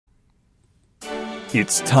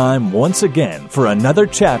It's time once again for another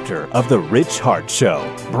chapter of The Rich Hart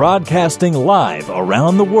Show, broadcasting live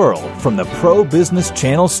around the world from the Pro Business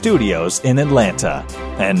Channel studios in Atlanta.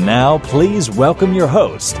 And now, please welcome your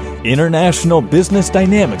host, international business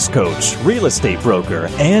dynamics coach, real estate broker,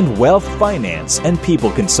 and wealth finance and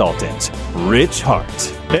people consultant, Rich Hart.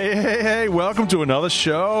 Hey, welcome to another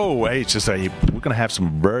show. Hey, we're going to have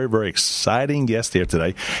some very, very exciting guests here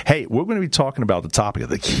today. Hey, we're going to be talking about the topic of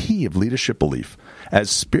the key of leadership belief as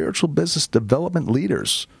spiritual business development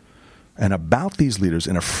leaders, and about these leaders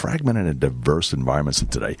in a fragmented and diverse environment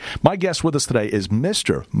today. My guest with us today is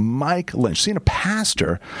Mr. Mike Lynch, senior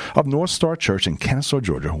pastor of North Star Church in Kennesaw,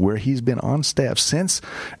 Georgia, where he's been on staff since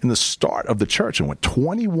in the start of the church and went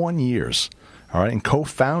 21 years. All right, and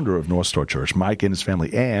co-founder of North Star Church. Mike and his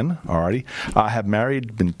family, Ann, have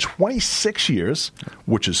been 26 years,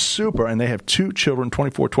 which is super, and they have two children,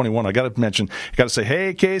 24, 21. I got to say,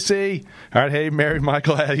 hey, Casey. All right, hey, Mary,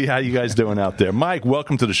 Michael, how you guys doing out there? Mike,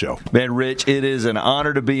 welcome to the show. Man, Rich, it is an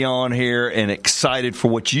honor to be on here and excited for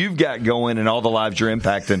what you've got going and all the lives you're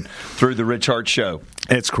impacting through the Rich Hart Show.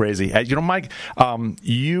 It's crazy. Mike,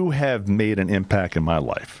 you have made an impact in my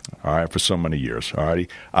life, all right, for so many years, all righty?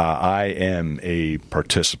 I am a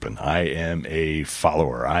participant. I am a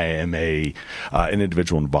follower. I am an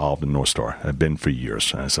individual involved in North Star. I've been for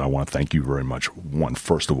years. And so I want to thank you very much,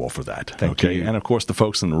 first of all, for that. Thank you. And, of course, the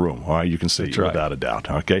folks in the room, all right, you can see without a doubt,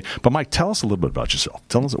 okay? But, Mike, tell us a little bit about yourself.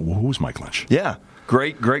 Tell us, who's Mike Lynch? Yeah.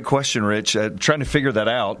 Great question, Rich. Trying to figure that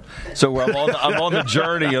out. So I'm on the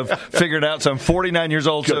journey of figuring it out. So I'm 49 years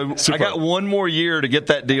old. Good. So Super. I got one more year to get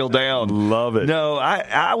that deal down. Love it. No,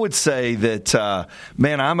 I would say that,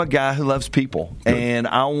 I'm a guy who loves people. Good. And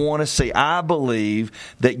I want to say I believe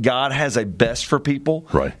that God has a best for people.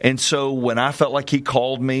 Right. And so when I felt like He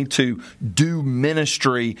called me to do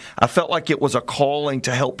ministry, I felt like it was a calling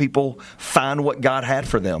to help people find what God had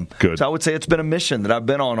for them. Good. So I would say it's been a mission that I've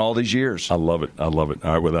been on all these years. I love it. All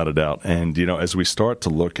right, without a doubt. And, as we start to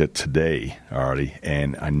look at today, already,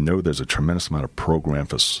 and I know there's a tremendous amount of program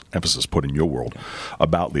emphasis put in your world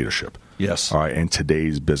about leadership. Yes. All right, and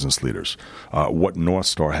today's business leaders, what North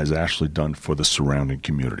Star has actually done for the surrounding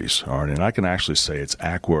communities. All right, and I can actually say it's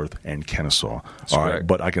Ackworth and Kennesaw. That's all right, correct.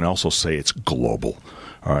 but I can also say it's global.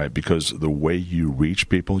 All right, because the way you reach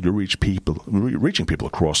people, reaching people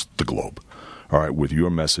across the globe. All right, with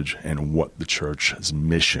your message and what the church's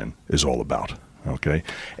mission is all about. Okay,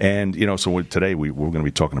 and so today we're going to be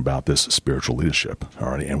talking about this spiritual leadership, all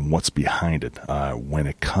right, and what's behind it when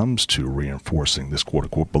it comes to reinforcing this quote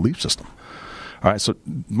unquote belief system. All right, so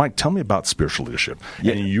Mike, tell me about spiritual leadership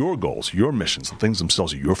and your goals, your missions, the things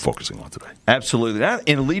themselves that you're focusing on today. Absolutely.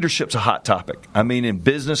 And leadership's a hot topic. I mean, in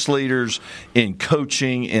business leaders, in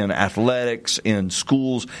coaching, in athletics, in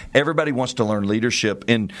schools, everybody wants to learn leadership.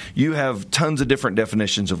 And you have tons of different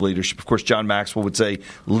definitions of leadership. Of course, John Maxwell would say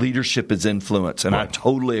leadership is influence, and right. I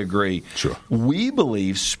totally agree. Sure. We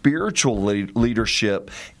believe spiritual leadership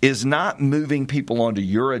is not moving people onto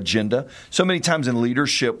your agenda. So many times in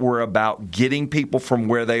leadership, we're about getting people from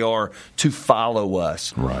where they are to follow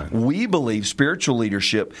us. Right. We believe spiritual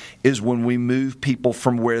leadership is when we move people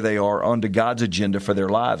from where they are onto God's agenda for their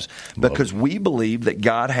lives, because we believe that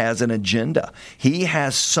God has an agenda. He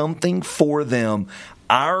has something for them.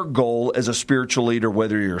 Our goal as a spiritual leader,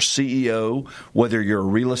 whether you're a CEO, whether you're a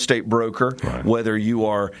real estate broker, right. whether you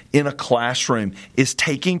are in a classroom, is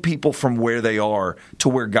taking people from where they are to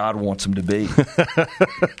where God wants them to be.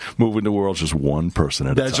 Moving the world just one person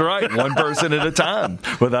at a time. That's right, one person at a time.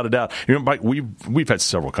 Without a doubt. Mike, we've had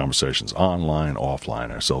several conversations, online,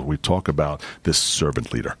 offline. So we talk about this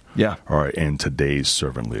servant leader. Yeah. All right, and today's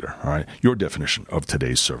servant leader. All right, your definition of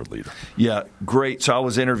today's servant leader. Yeah, great. So I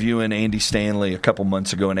was interviewing Andy Stanley a couple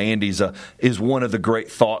months ago, and Andy's is one of the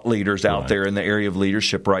great thought leaders out there in the area of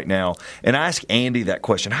leadership right now. And I asked Andy that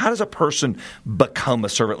question: how does a person become a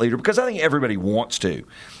servant leader? Because I think everybody wants to.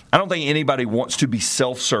 I don't think anybody wants to be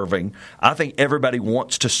self-serving. I think everybody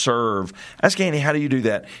wants to serve. I asked Andy, how do you do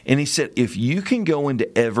that? And he said, if you can go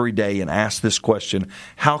into every day and ask this question,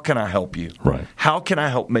 how can I help you? Right. How can I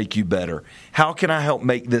help make you better? How can I help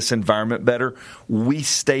make this environment better? We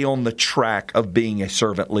stay on the track of being a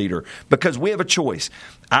servant leader, because we have a choice.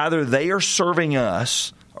 Either they are serving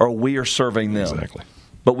us or we are serving them. Exactly.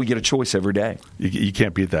 But we get a choice every day. You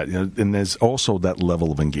can't beat that. And there's also that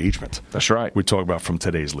level of engagement. That's right. We talk about from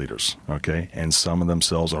today's leaders, okay? And some of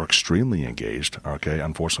themselves are extremely engaged, okay?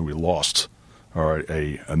 Unfortunately, we lost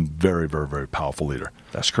a very, very, very powerful leader.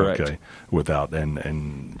 That's correct. Okay?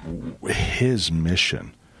 And his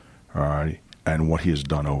mission, all right, and what he has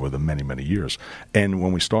done over the many, many years. And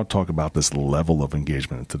when we start talking about this level of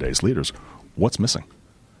engagement in today's leaders, what's missing?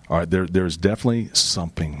 All right, there's definitely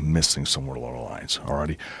something missing somewhere along the lines. All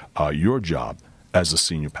righty, your job as a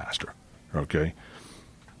senior pastor, okay.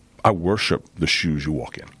 I worship the shoes you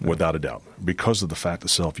walk in, without a doubt, because of the fact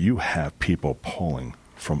itself. You have people pulling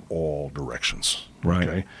from all directions. Right.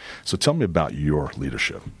 Okay, so tell me about your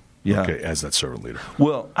leadership. Yeah. Okay, as that servant leader.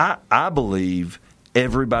 Well, I believe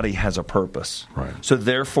everybody has a purpose. Right. So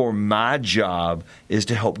therefore, my job is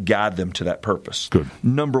to help guide them to that purpose. Good.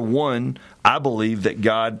 Number one, I believe that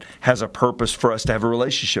God has a purpose for us to have a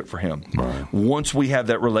relationship for Him. Right. Once we have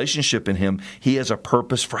that relationship in Him, He has a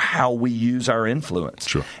purpose for how we use our influence.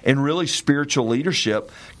 Sure. And really, spiritual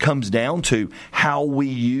leadership comes down to how we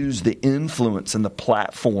use the influence and the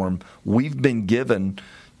platform we've been given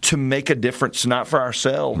to make a difference, not for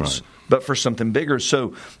ourselves, right, but for something bigger.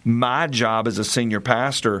 So my job as a senior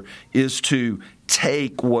pastor is to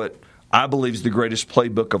take what I believe is the greatest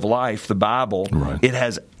playbook of life, the Bible. Right. It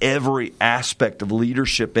has every aspect of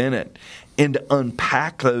leadership in it, and to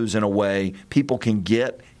unpack those in a way people can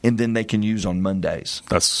get and then they can use on Mondays.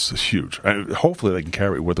 That's huge. And hopefully they can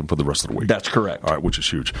carry it with them for the rest of the week. That's correct. All right, which is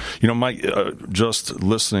huge. You know, Mike, just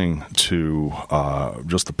listening to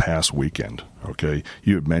just the past weekend, okay,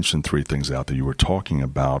 you had mentioned three things out there. You were talking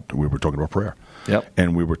about, we were talking about prayer. Yep.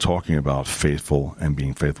 And we were talking about faithful,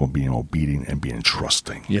 being obedient, and being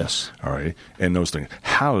trusting. Yes. All right. And those things.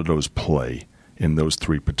 How do those play in those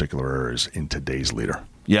three particular areas in today's leader?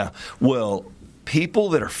 Yeah. Well, people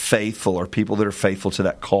that are faithful are people that are faithful to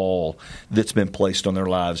that call that's been placed on their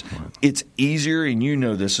lives. Right. It's easier, and you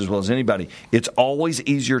know this as well as anybody, it's always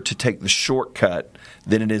easier to take the shortcut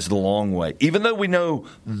than it is the long way. Even though we know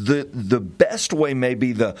the best way may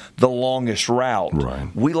be the longest route,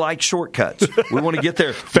 right, we like shortcuts. We want to get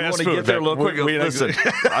there. Fast we want to food, get there a little quicker. Listen,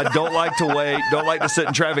 I don't like to wait, don't like to sit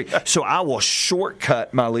in traffic, so I will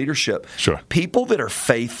shortcut my leadership. Sure. People that are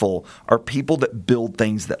faithful are people that build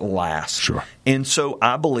things that last. Sure. And so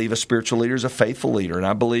I believe a spiritual leader is a faithful leader. And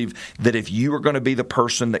I believe that if you are going to be the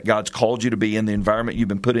person that God's called you to be in the environment you've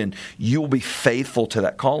been put in, you'll be faithful to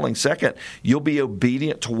that calling. Second, you'll be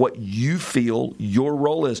obedient to what you feel your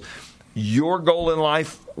role is. Your goal in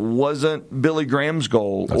life wasn't Billy Graham's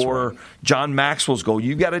goal. That's or right. John Maxwell's goal.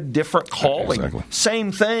 You got a different calling. Exactly.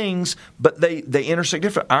 Same things, but they intersect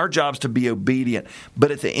different. Our job's to be obedient.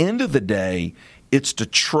 But at the end of the day, it's to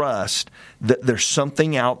trust that there's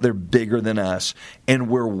something out there bigger than us, and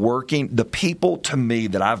we're working. The people, to me,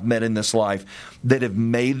 that I've met in this life that have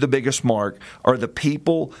made the biggest mark are the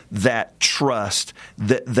people that trust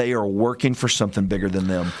that they are working for something bigger than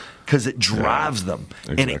them, because it drives them,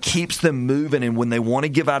 exactly, and it keeps them moving. And when they want to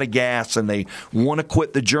give out of gas and they want to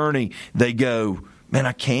quit the journey, they go, man,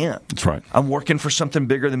 I can't. That's right. I'm working for something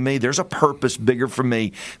bigger than me. There's a purpose bigger for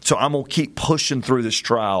me. So I'm going to keep pushing through this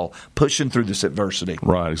trial, pushing through this adversity.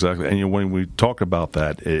 Right, exactly. And when we talk about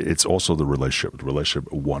that, it's also the relationship. The relationship,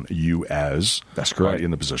 one, you as. That's correct. Right,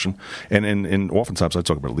 in the position. And oftentimes I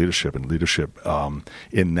talk about leadership, and leadership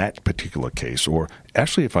in that particular case, or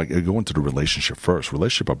actually if I go into the relationship first,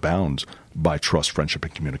 relationship abounds by trust, friendship,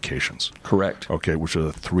 and communications. Correct. Okay, which are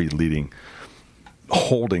the three leading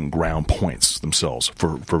holding ground points themselves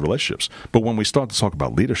for relationships. But when we start to talk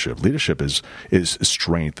about leadership is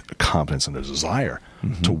strength, confidence, and a desire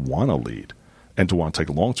to want to lead and to want to take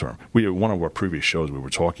a long term. One of our previous shows, we were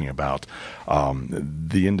talking about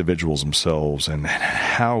the individuals themselves and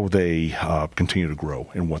how they continue to grow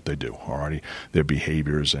in what they do, already their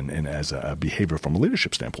behaviors and as a behavior from a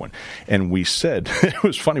leadership standpoint. And we said, it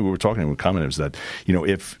was funny, we were talking with commenters that, you know,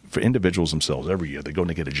 if for individuals themselves, every year they go and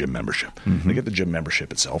they get a gym membership. They get the gym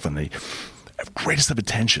membership itself, and they have greatest of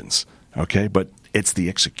intentions. Okay, but it's the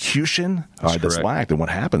execution that's lacked. And what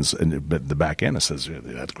happens in the back end, it says they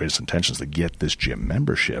have the greatest intentions to get this gym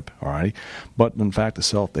membership, all right? But in fact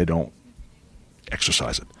itself, they don't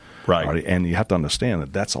exercise it. Right. All right? And you have to understand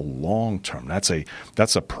that that's a long term. That's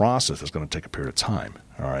a process that's going to take a period of time.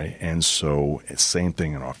 All right. And so it's the same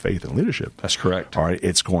thing in our faith and leadership. That's correct. All right.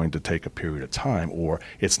 It's going to take a period of time, or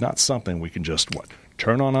it's not something we can just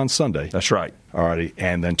turn on Sunday. That's right. Alrighty,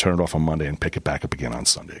 and then turn it off on Monday and pick it back up again on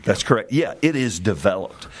Sunday. That's correct. Yeah, it is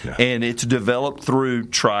developed. Yeah. And it's developed through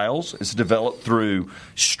trials. It's developed through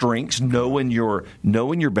strengths, knowing your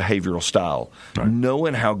behavioral style, right,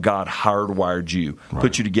 knowing how God hardwired you, right,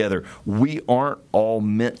 put you together. We aren't all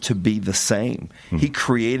meant to be the same. He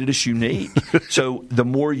created us unique. So the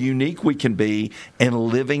more unique we can be and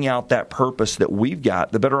living out that purpose that we've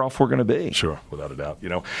got, the better off we're going to be. Sure, without a doubt. You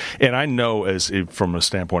know, and I know from a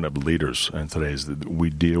standpoint of leaders and today is that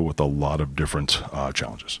we deal with a lot of different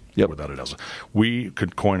challenges. Yep. Without a doubt, we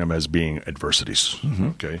could coin them as being adversities.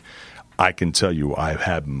 Okay, I can tell you I've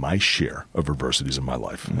had my share of adversities in my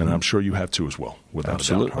life, and I'm sure you have too as well, without a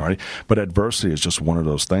doubt. All right? But adversity is just one of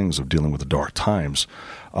those things of dealing with the dark times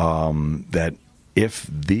that if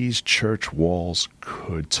these church walls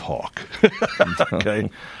could talk, okay,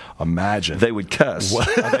 imagine. They would cuss,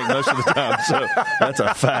 I think, most of the time. So that's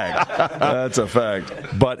a fact. That's a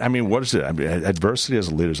fact. But, I mean, what is it? I mean, adversity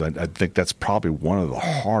as leaders, I think that's probably one of the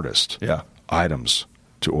hardest items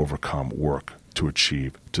to overcome, work, to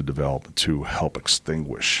achieve, to develop, to help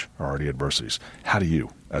extinguish already adversities. How do you,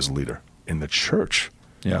 as a leader in the church,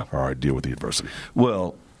 deal with the adversity?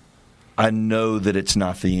 Well, I know that it's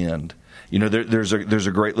not the end. You know, there's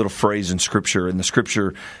a great little phrase in Scripture, and the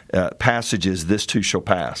Scripture passage is, "This too shall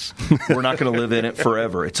pass." We're not going to live in it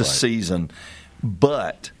forever. It's a season.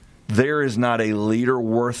 But there is not a leader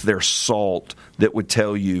worth their salt that would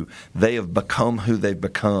tell you they have become who they've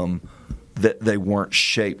become, that they weren't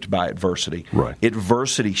shaped by adversity. Right.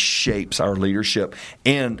 Adversity shapes our leadership.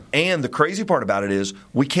 And the crazy part about it is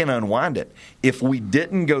we can't unwind it. If we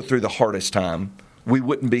didn't go through the hardest time, we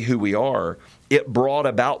wouldn't be who we are. It brought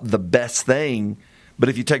about the best thing, but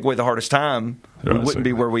if you take away the hardest time, we wouldn't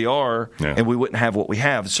be where we are, and we wouldn't have what we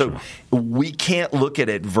have. So we can't look at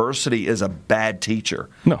adversity as a bad teacher.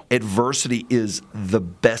 No. Adversity is the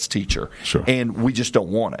best teacher, and we just don't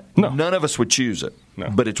want it. No. None of us would choose it,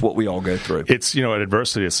 but it's what we all go through. It's,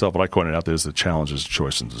 adversity itself, what I pointed out, is the challenge is the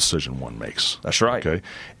choice and decision one makes. That's right. Okay,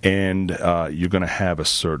 and you're going to have a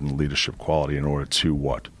certain leadership quality in order to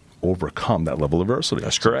what? Overcome that level of adversity.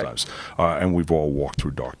 That's correct. And we've all walked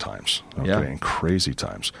through dark times, and crazy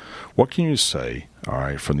times. What can you say, all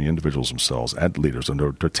right, from the individuals themselves and leaders, and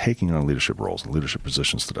they're taking on leadership roles and leadership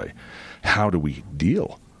positions today? How do we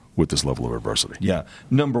deal with this level of adversity? Yeah.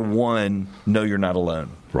 Number one, know you're not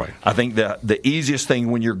alone. Right. I think that the easiest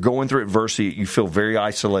thing when you're going through adversity, you feel very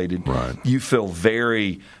isolated. Right. You feel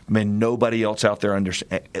nobody else out there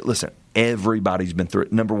understands. Listen, everybody's been through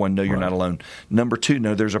it. Number one, know you're not alone. Number two,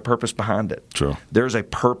 know there's a purpose behind it. Sure. There's a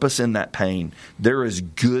purpose in that pain. There is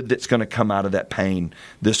good that's going to come out of that pain.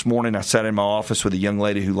 This morning, I sat in my office with a young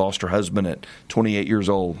lady who lost her husband at 28 years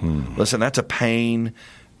old. Listen, that's a pain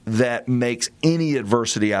that makes any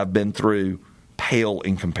adversity I've been through pale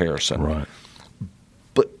in comparison. Right.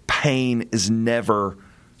 But pain is never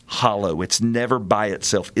hollow. It's never by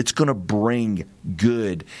itself. It's going to bring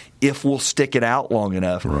good if we'll stick it out long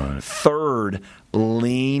enough. Right. Third,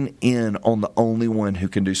 lean in on the only one who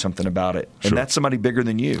can do something about it. And that's somebody bigger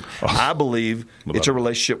than you. I believe it's a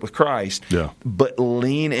relationship with Christ. Yeah. But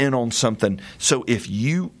lean in on something. So if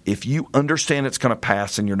you understand it's going to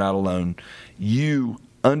pass and you're not alone, you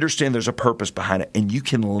understand there's a purpose behind it, and you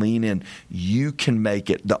can lean in. You can make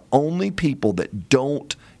it. The only people that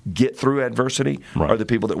don't get through adversity are the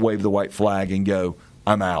people that wave the white flag and go,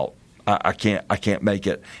 "I'm out. I can't make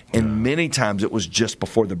it." And many times it was just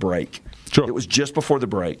before the break. Sure. It was just before the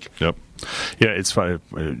break. Yep. Yeah, it's funny.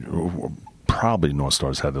 Probably North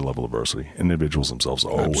Stars had the level of adversity. Individuals themselves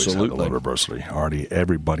always had the level of adversity. Already,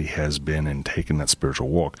 everybody has been and taken that spiritual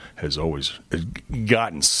walk has always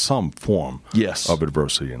gotten some form of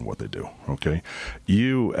adversity in what they do. Okay,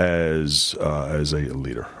 you as a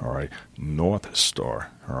leader, all right, North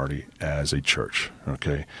Star, already as a church,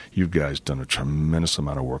 okay, you guys done a tremendous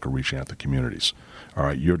amount of work of reaching out to communities. All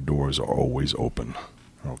right, your doors are always open.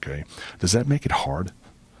 Okay, does that make it hard?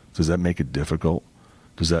 Does that make it difficult?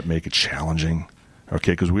 Does that make it challenging?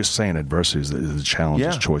 Okay, because we're saying adversity is the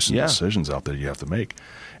challenges, choices, and decisions out there you have to make.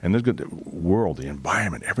 And there's the world, the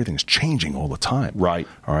environment, everything's changing all the time. Right.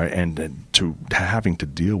 All right, and to having to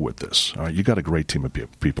deal with this, all right, you got a great team of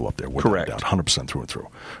people up there, without doubt, 100% through and through.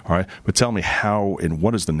 All right, but tell me how and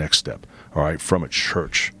what is the next step? All right, from a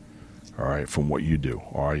church, all right, from what you do.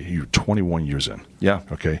 All right, you're 21 years in. Yeah.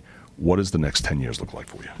 Okay. What does the next 10 years look like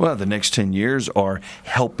for you? Well, the next 10 years are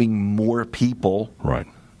helping more people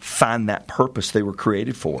find that purpose they were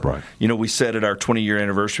created for. Right. You know, we said at our 20-year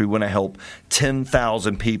anniversary, we want to help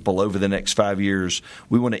 10,000 people over the next 5 years.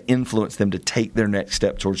 We want to influence them to take their next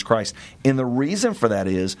step towards Christ. And the reason for that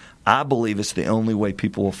is I believe it's the only way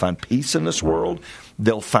people will find peace in this world.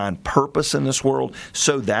 They'll find purpose in this world.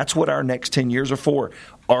 So that's what our next 10 years are for.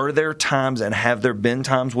 Are there times, and have there been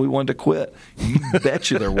times we wanted to quit? You bet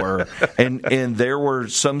you there were. And there were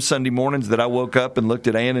some Sunday mornings that I woke up and looked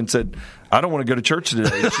at Ann and said, "I don't want to go to church today."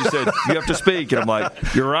 And she said, "You have to speak." And I'm like,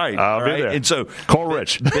 "You're right." I'll be there. And so call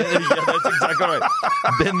Rich. That's exactly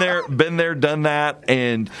right. Been there, done that.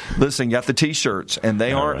 And listen, got the T-shirts, and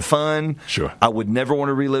they aren't fun. Sure. I would never want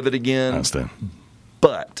to relive it again. I understand.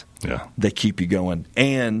 But they keep you going.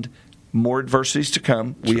 And more adversities to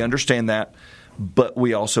come. We understand that. but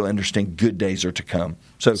we also understand good days are to come.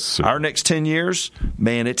 So our next 10 years,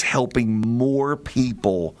 man, it's helping more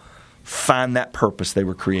people find that purpose they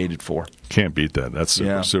were created for. Can't beat that. That's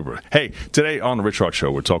super. Hey, today on the Rich Hart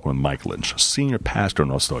Show, we're talking with Mike Lynch, senior pastor in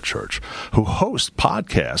North Star Church, who hosts a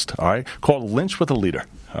podcast, all right, called Lynch with a Leader.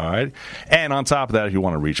 All right. And on top of that, if you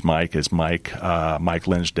want to reach Mike, it's Mike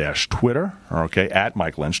Lynch-Twitter, okay, at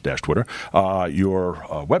Mike Lynch-Twitter. Your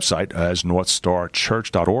website is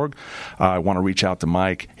northstarchurch.org. I want to reach out to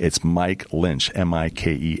Mike. It's Mike Lynch,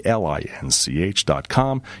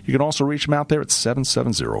 MikeLinch.com. You can also reach him out there at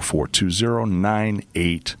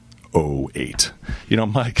 770-420-9808. You know,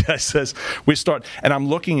 Mike says, we start, and I'm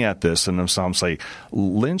looking at this, and I'm saying,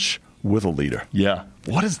 Lynch with a Leader. Yeah.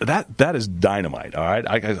 What is that? That is dynamite. All right,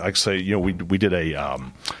 I say, you know, we did a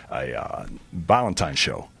Valentine's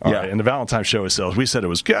show. All right? And the Valentine's show itself, we said it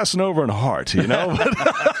was Casanova and Hart. You know,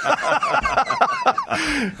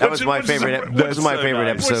 that was my favorite. That was my favorite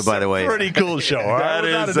episode, by the way. Pretty cool show. All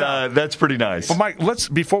right? That's pretty nice. But Mike,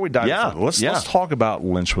 before we dive into it, let's talk about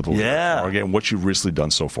Lynch with a Leader. Yeah. Again, what you've recently done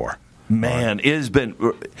so far. Man, it has been,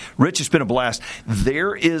 Rich, it's been a blast.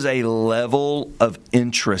 There is a level of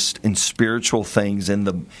interest in spiritual things in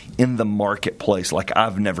the marketplace like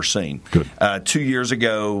I've never seen. Good. 2 years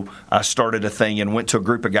ago, I started a thing and went to a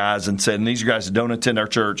group of guys and said, and these are guys that don't attend our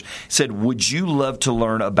church, said, would you love to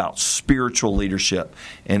learn about spiritual leadership?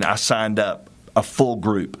 And I signed up a full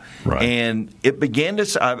group. Right. And I began to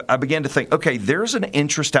think, okay, there's an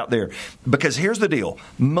interest out there. Because here's the deal.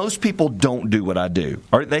 Most people don't do what I do.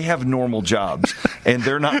 All right? They have normal jobs. And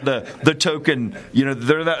they're not the token, you know,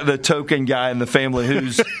 they're not the token guy in the family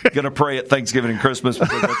who's going to pray at Thanksgiving and Christmas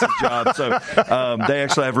because that's his job. So they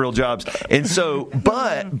actually have real jobs. And so,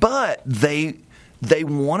 but they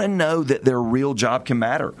want to know that their real job can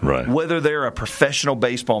matter. Right. Whether they're a professional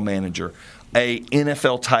baseball manager, a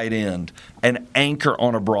NFL tight end, an anchor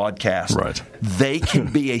on a broadcast. Right. They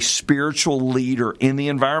can be a spiritual leader in the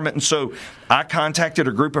environment. And so I contacted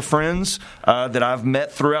a group of friends that I've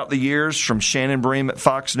met throughout the years, from Shannon Bream at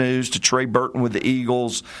Fox News to Trey Burton with the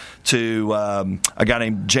Eagles to a guy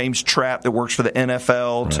named James Trapp that works for the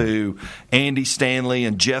NFL to Andy Stanley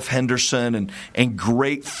and Jeff Henderson and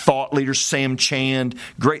great thought leaders, Sam Chand,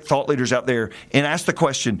 great thought leaders out there, and asked the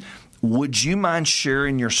question, would you mind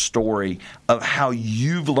sharing your story of how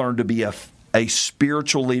you've learned to be a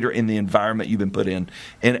spiritual leader in the environment you've been put in?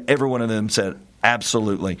 And every one of them said,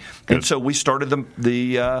 absolutely. Good. And so we started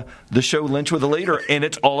the show Lynch with a Leader, and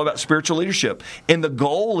it's all about spiritual leadership. And the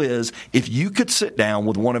goal is, if you could sit down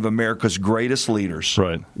with one of America's greatest leaders,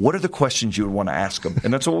 what are the questions you would want to ask them?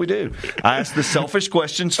 And that's what we do. I ask the selfish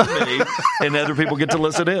questions for me, and other people get to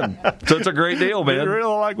listen in. So it's a great deal, man. You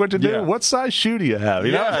really like what to do? Yeah. What size shoe do you have?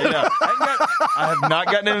 You know? I have not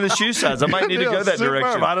gotten into the shoe size. I might need to go that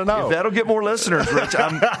direction. I don't know. If that'll get more listeners, Rich,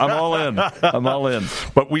 I'm all in. I'm all in.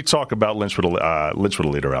 But we talk about Lynch with a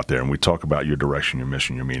Leader out there, and we talk about your direction, your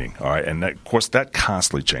mission, your meaning. All right, and that, of course, that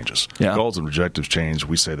constantly changes. Yeah. Goals and objectives change.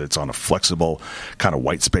 We say that it's on a flexible kind of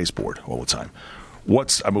white space board all the time.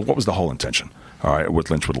 What was the whole intention? All right, with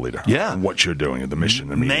Lynch with a Leader. Yeah, what you're doing, the mission,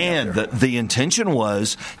 the meaning. Man, the intention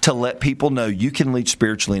was to let people know you can lead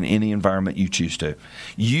spiritually in any environment you choose to.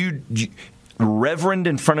 You Reverend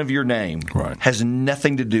in front of your name has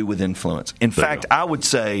nothing to do with influence. In fact, I would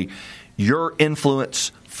say your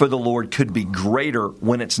influence for the Lord could be greater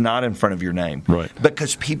when it's not in front of your name. Right.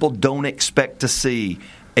 Because people don't expect to see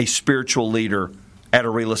a spiritual leader at a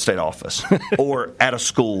real estate office or at a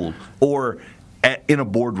school or in a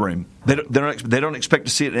boardroom. They don't expect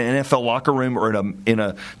to see it in an NFL locker room or in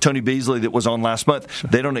a Tony Beasley that was on last month. Sure.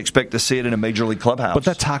 They don't expect to see it in a major league clubhouse. But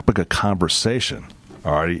that topic of conversation,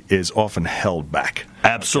 all right, is often held back.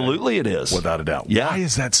 Absolutely, it is, without a doubt. Yeah. Why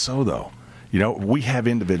is that so, though? You know, we have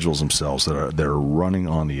individuals themselves that are running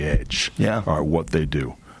on the edge. Yeah. All right, what they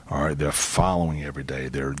do. All right, they're following every day.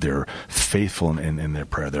 They're faithful in their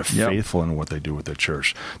prayer. They're faithful in what they do with their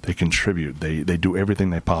church. They contribute. They do everything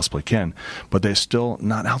they possibly can, but they're still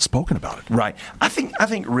not outspoken about it. Right. I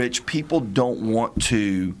think, Rich, people don't want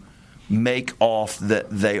to make off that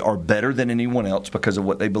they are better than anyone else because of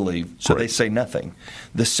what they believe, so they say nothing.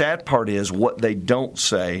 The sad part is what they don't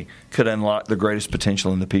say could unlock the greatest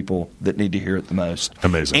potential in the people that need to hear it the most.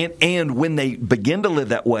 Amazing. And when they begin to live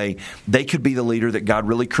that way, they could be the leader that God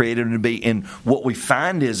really created them to be. And what we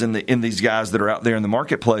find is in these guys that are out there in the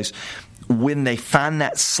marketplace, when they find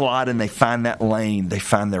that slot and they find that lane, they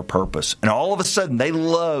find their purpose. And all of a sudden, they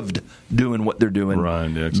loved doing what they're doing. Right,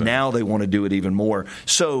 yeah, exactly. Now they want to do it even more.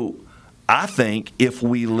 So I think if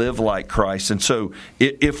we live like Christ, and so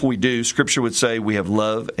if we do, Scripture would say we have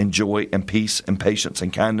love and joy and peace and patience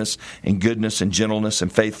and kindness and goodness and gentleness and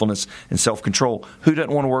faithfulness and self-control. Who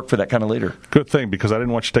doesn't want to work for that kind of leader? Good thing, because I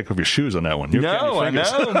didn't want you to take off your shoes on that one. No, I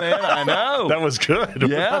know, man. I know. That was good. Yeah.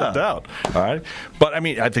 Without a doubt. All right. But, I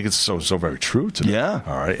mean, I think it's so very true today. Yeah.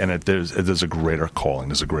 All right. And there's a greater calling.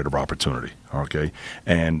 There's a greater opportunity. Okay.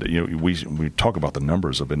 And, we talk about the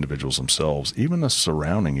numbers of individuals themselves, even the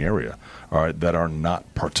surrounding area, all right, that are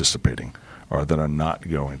not participating or that are not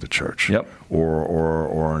going to church. Yep.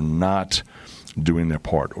 Or not doing their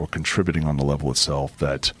part or contributing on the level itself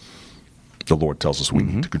that the Lord tells us we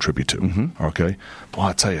need to contribute to. Okay, well,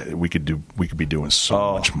 I tell you, we could be doing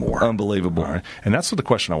so much more. Unbelievable. All right? And that's the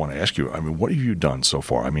question I want to ask you. I mean, what have you done so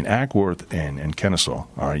far? I mean, Ackworth and Kennesaw,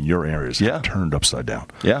 all right, your areas have turned upside down.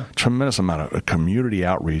 Yeah, tremendous amount of community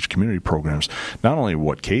outreach, community programs. Not only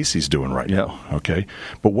what Casey's doing right now, okay,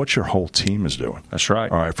 but what your whole team is doing. That's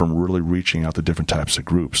right. All right, from really reaching out to different types of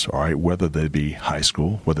groups. All right, whether they be high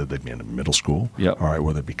school, whether they be in the middle school. Yep. All right,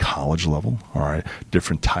 whether it be college level. All right,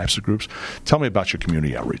 different types of groups. Tell me about your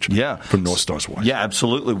community outreach. Yeah. From North Star's Wise. Yeah,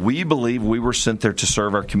 absolutely. We believe we were sent there to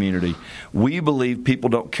serve our community. We believe people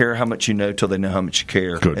don't care how much you know till they know how much you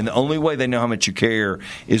care. Good. And the only way they know how much you care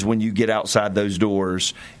is when you get outside those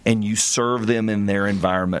doors and you serve them in their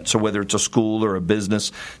environment. So whether it's a school or a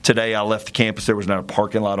business. Today I left the campus. There was not a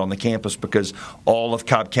parking lot on the campus because all of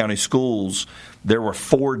Cobb County schools, there were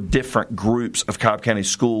 4 different groups of Cobb County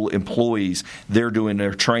school employees. They're doing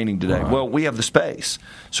their training today. Right. Well, we have the space.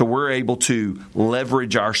 So we're able to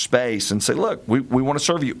leverage our space and say, look, we want to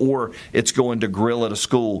serve you. Or it's going to grill at a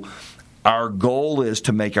school. Our goal is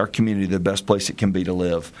to make our community the best place it can be to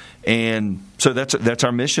live. And so that's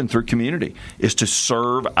our mission through community, is to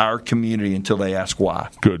serve our community until they ask why.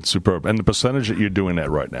 Good, superb. And the percentage that you're doing that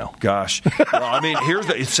right now? Gosh. Well, I mean, here's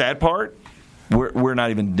the sad part. We're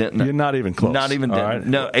not even denting it. You're not even close. Not even denting right. it.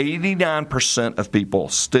 No, 89% of people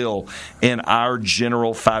still in our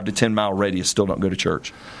general 5 to 10 mile radius still don't go to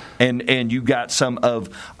church. And you've got some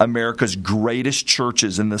of America's greatest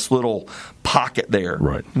churches in this little pocket there.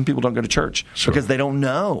 Right. And people don't go to church because they don't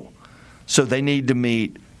know. So they need to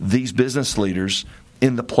meet these business leaders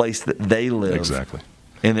in the place that they live. Exactly.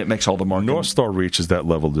 And it makes all the marketing. North Star reaches that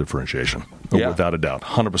level of differentiation, without a doubt,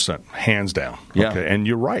 100%, hands down. Yeah. Okay? And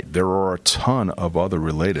you're right. There are a ton of other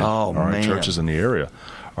related churches in the area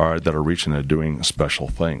that are reaching and doing special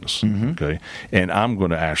things. Okay, and I'm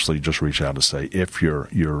going to actually just reach out to say, if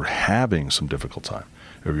you're having some difficult time,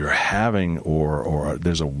 if you're having or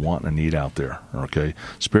there's a want and a need out there, okay,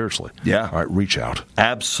 spiritually, all right, reach out.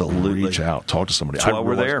 Absolutely. Reach out. Talk to somebody. That's why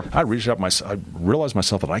we're there. I reached out myself. I realized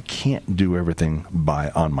myself that I can't do everything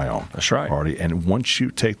on my own. That's right. Already. And once you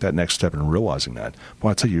take that next step in realizing that,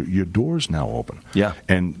 well, I tell you, your door's now open. Yeah.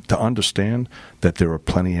 And to understand that there are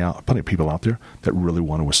plenty of people out there that really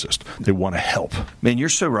want to assist. They want to help. Man, you're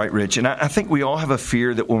so right, Rich. And I think we all have a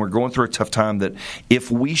fear that when we're going through a tough time, that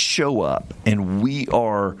if we show up and we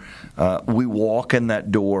walk in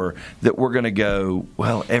that door, that we're going to go,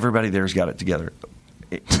 well, everybody there's got it together.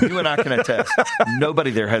 You and I can attest.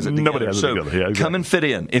 Nobody there has it together. Nobody has it together. Yeah, exactly. Come and fit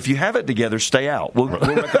in. If you have it together, stay out. We'll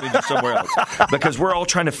recommend you somewhere else, because we're all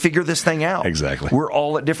trying to figure this thing out. Exactly. We're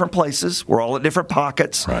all at different places. We're all at different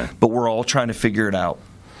pockets, but we're all trying to figure it out.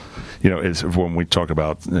 You know, it's when we talk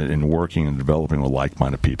about in working and developing with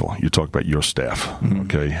like-minded people, you talk about your staff,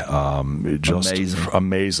 okay? Just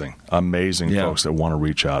amazing folks that want to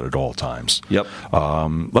reach out at all times. Yep.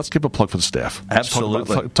 Let's give a plug for the staff.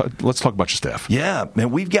 Absolutely. Let's talk about your staff. Yeah, man,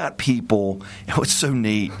 we've got people. What's so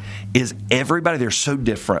neat is everybody there's so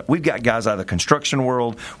different. We've got guys out of the construction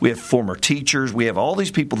world. We have former teachers. We have all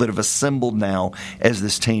these people that have assembled now as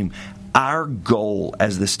this team. Our goal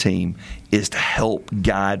as this team is to help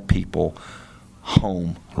guide people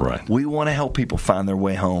home. Right. We want to help people find their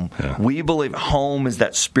way home. Yeah. We believe home is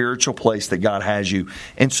that spiritual place that God has you.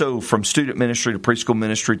 And so from student ministry to preschool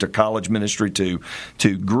ministry to college ministry to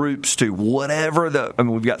groups to whatever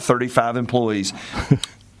we've got 35 employees.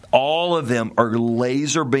 All of them are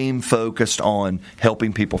laser beam focused on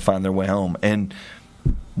helping people find their way home. And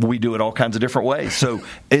we do it all kinds of different ways. So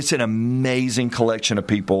it's an amazing collection of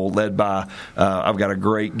people led by, I've got a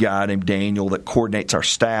great guy named Daniel that coordinates our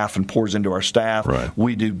staff and pours into our staff. Right.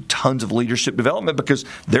 We do tons of leadership development because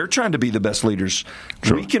they're trying to be the best leaders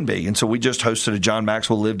we can be. And so we just hosted a John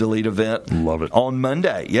Maxwell Live to Lead event. Love it. On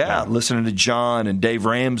Monday. Yeah, listening to John and Dave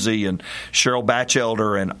Ramsey and Cheryl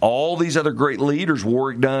Batchelder and all these other great leaders,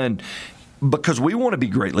 Warwick Dunn. because we want to be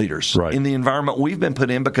great leaders in the environment we've been put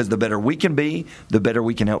in, because the better we can be, the better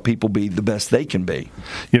we can help people be the best they can be.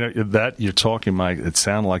 That you're talking, Mike, it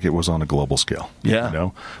sounded like it was on a global scale. Yeah.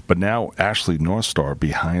 But now, actually, North Star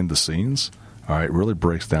behind the scenes, all right, really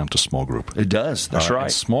breaks down to small group. It does. That's right.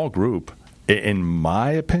 And small group, in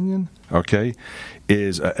my opinion, okay,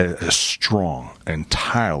 is a strong,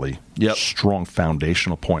 entirely strong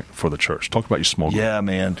foundational point for the church. Talk about your small group. Yeah,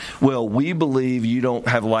 man. Well, we believe you don't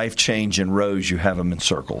have life change in rows, you have them in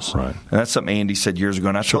circles. Right. And that's something Andy said years ago,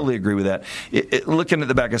 and I totally agree with that. Looking at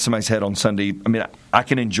the back of somebody's head on Sunday, I mean, I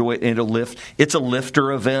can enjoy it, and it'll lift. It's a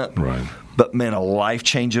lifter event. Right. But, man, a life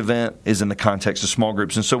change event is in the context of small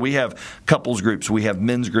groups. And so we have couples groups, we have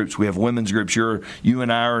men's groups, we have women's groups. You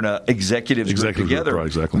and I are in an executive group together. Right,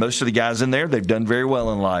 exactly. Most of the guys in there, they've done very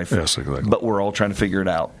well in life. Yes, exactly. But we're all trying to figure it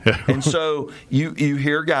out. And so you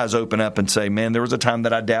hear guys open up and say, man, there was a time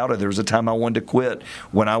that I doubted. There was a time I wanted to quit.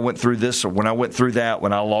 When I went through this or when I went through that,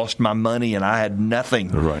 when I lost my money and I had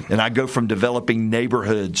nothing. Right. And I go from developing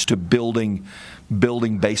neighborhoods to building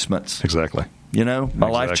basements. Exactly. My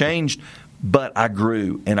life changed. But I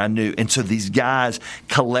grew and I knew. And so these guys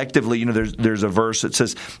collectively, there's a verse that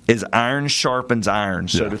says, as iron sharpens iron,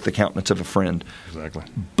 so doth the countenance of a friend. Exactly.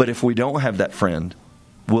 But if we don't have that friend,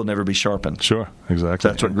 we'll never be sharpened. Sure, exactly.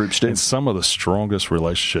 That's what groups do. And some of the strongest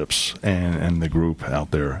relationships and the group out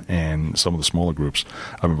there, and some of the smaller groups,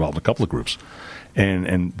 I'm involved in a couple of groups,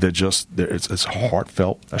 and they're just, it's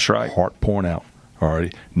heartfelt. That's right. Heart pouring out. All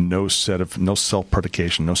right, no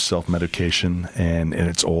self-predication, no self-medication, and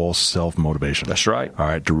it's all self-motivation. That's right. All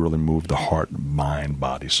right, to really move the heart, mind,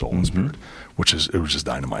 body, soul, and spirit, it was just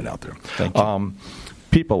dynamite out there. Thank you.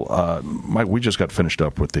 People, Mike, we just got finished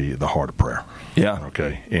up with the Heart of Prayer. Yeah.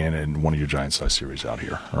 Okay, and in one of your Giant Size series out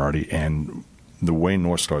here already, and the way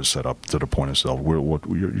North Star is set up to the point of sale,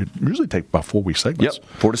 you usually take about 4 week segments. Yep,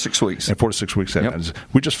 4 to 6 weeks. And 4 to 6 weeks. Yep.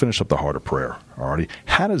 We just finished up the Heart of Prayer already.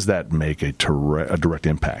 How does that make a direct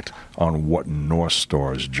impact on what North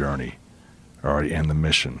Star's journey, already, and the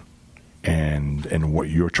mission, and what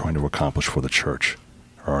you're trying to accomplish for the church,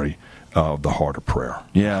 already? Of the Heart of Prayer.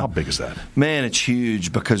 Yeah. How big is that? Man, it's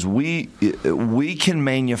huge, because we can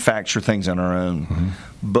manufacture things on our own,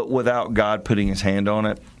 but without God putting His hand on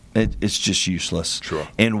it, it's just useless. Sure.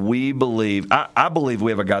 And we believe, I believe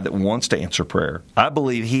we have a God that wants to answer prayer. I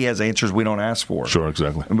believe He has answers we don't ask for. Sure,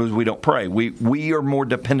 exactly. Because we don't pray. We are more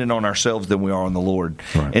dependent on ourselves than we are on the Lord.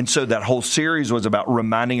 Right. And so that whole series was about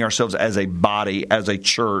reminding ourselves as a body, as a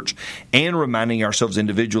church, and reminding ourselves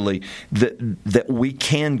individually that we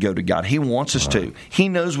can go to God. He wants us to. He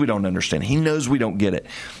knows we don't understand. He knows we don't get it.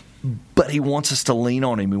 But He wants us to lean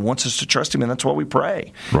on Him. He wants us to trust Him, and that's why we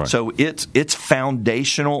pray. Right. So it's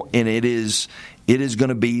foundational, and it is going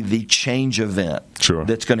to be the change event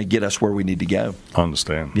that's going to get us where we need to go. I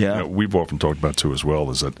understand. Yeah. We've often talked about, too, as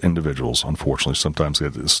well, is that individuals, unfortunately, sometimes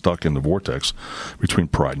get stuck in the vortex between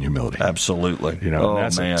pride and humility. Absolutely. And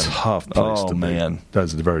that's a tough place to be.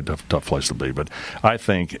 That's a very tough place to be. But I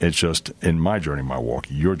think it's just, in my journey, my walk,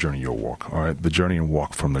 your journey, your walk, all right, the journey and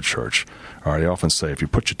walk from the church. All right, I often say, if you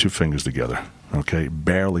put your two fingers together, okay,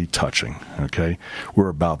 barely touching, okay, we're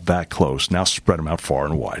about that close. Now spread them out far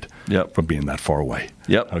and wide. Yep. From being that far away.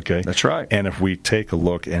 Yep. Okay. That's right. And if we take a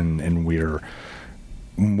look and we're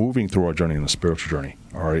moving through our journey in the spiritual journey,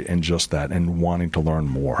 all right, and just that, and wanting to learn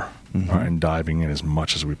more, all right, and diving in as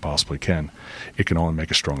much as we possibly can, it can only make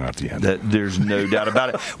us strong at the end. There's no doubt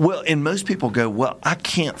about it. Well, and most people go, well, I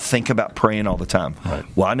can't think about praying all the time. Right.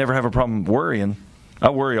 Well, I never have a problem worrying. I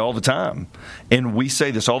worry all the time. And we say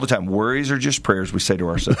this all the time. Worries are just prayers we say to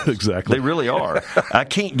ourselves. Exactly. They really are. I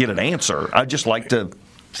can't get an answer. I just like to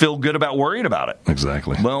feel good about worrying about it.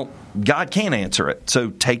 Exactly. Well, God can answer it. So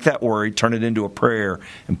take that worry, turn it into a prayer,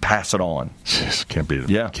 and pass it on. Jeez, can't beat it.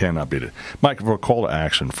 Yeah. Cannot beat it. Mike, for a call to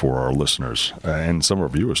action for our listeners and some of our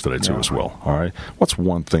viewers today, too, as well. All right. What's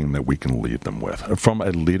one thing that we can leave them with from a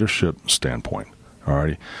leadership standpoint? All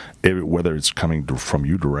right. Whether it's coming from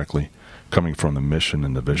you directly, coming from the mission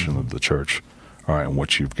and the vision of the church, all right, and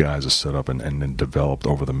what you guys have set up and then developed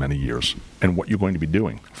over the many years, and what you're going to be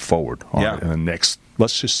doing forward in the next,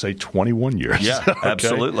 let's just say, 21 years. Yeah, okay?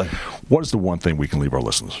 Absolutely. What is the one thing we can leave our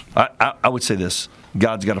listeners? I would say this.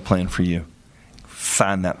 God's got a plan for you.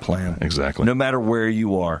 Find that plan. Exactly. No matter where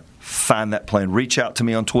you are, find that plan. Reach out to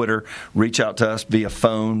me on Twitter. Reach out to us via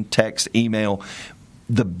phone, text, email.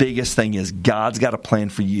 The biggest thing is God's got a plan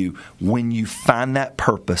for you. When you find that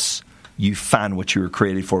purpose, you find what you were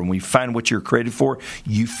created for. And when you find what you're created for,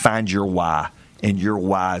 you find your why. And your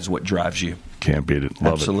why is what drives you. Can't beat it.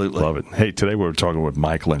 Absolutely. Love it. Hey, today we were talking with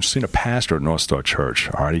Mike Lynch, senior pastor at North Star Church.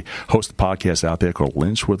 Alrighty, host a podcast out there called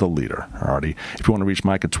Lynch with a Leader. Alrighty, if you want to reach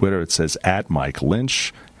Mike at Twitter, it says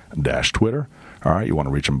 @MikeLynch-Twitter. All right, you want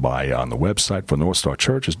to reach him by on the website for North Star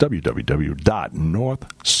Church is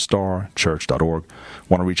www.northstarchurch.org.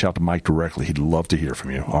 Want to reach out to Mike directly? He'd love to hear from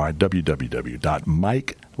you. All right,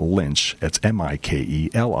 www.MikeLynch, that's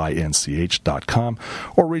MikeLinch.com,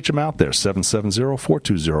 or reach him out there,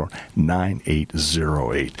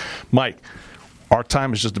 770-420-9808. Mike, our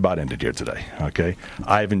time is just about ended here today, okay?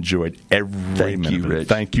 I've enjoyed every minute of it.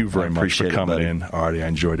 Thank you very much for coming in. Already, I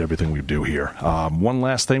enjoyed everything we do here. One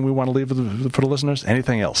last thing we want to leave for the listeners?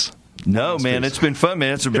 Anything else? No, man, it's been fun,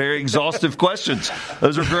 man. It's some very exhaustive questions.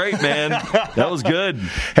 Those are great, man. That was good.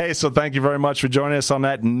 Hey, so thank you very much for joining us on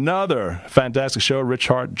that another fantastic show,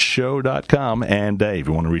 richhartshow.com. And if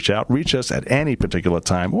you want to reach us at any particular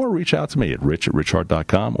time, or reach out to me at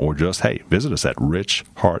rich@richhart.com, or just, visit us at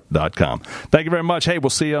richhart.com. Thank you very much. Hey, we'll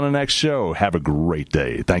see you on the next show. Have a great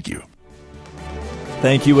day. Thank you.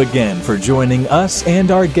 Thank you again for joining us and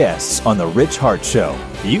our guests on The Rich Hart Show.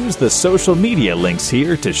 Use the social media links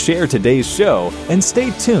here to share today's show, and stay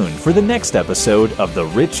tuned for the next episode of The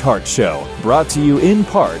Rich Hart Show, brought to you in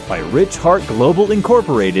part by Rich Hart Global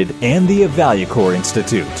Incorporated and the Evalucor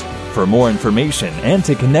Institute. For more information and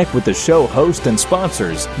to connect with the show host and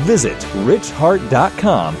sponsors, visit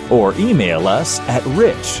richhart.com or email us at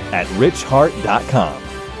rich@richhart.com.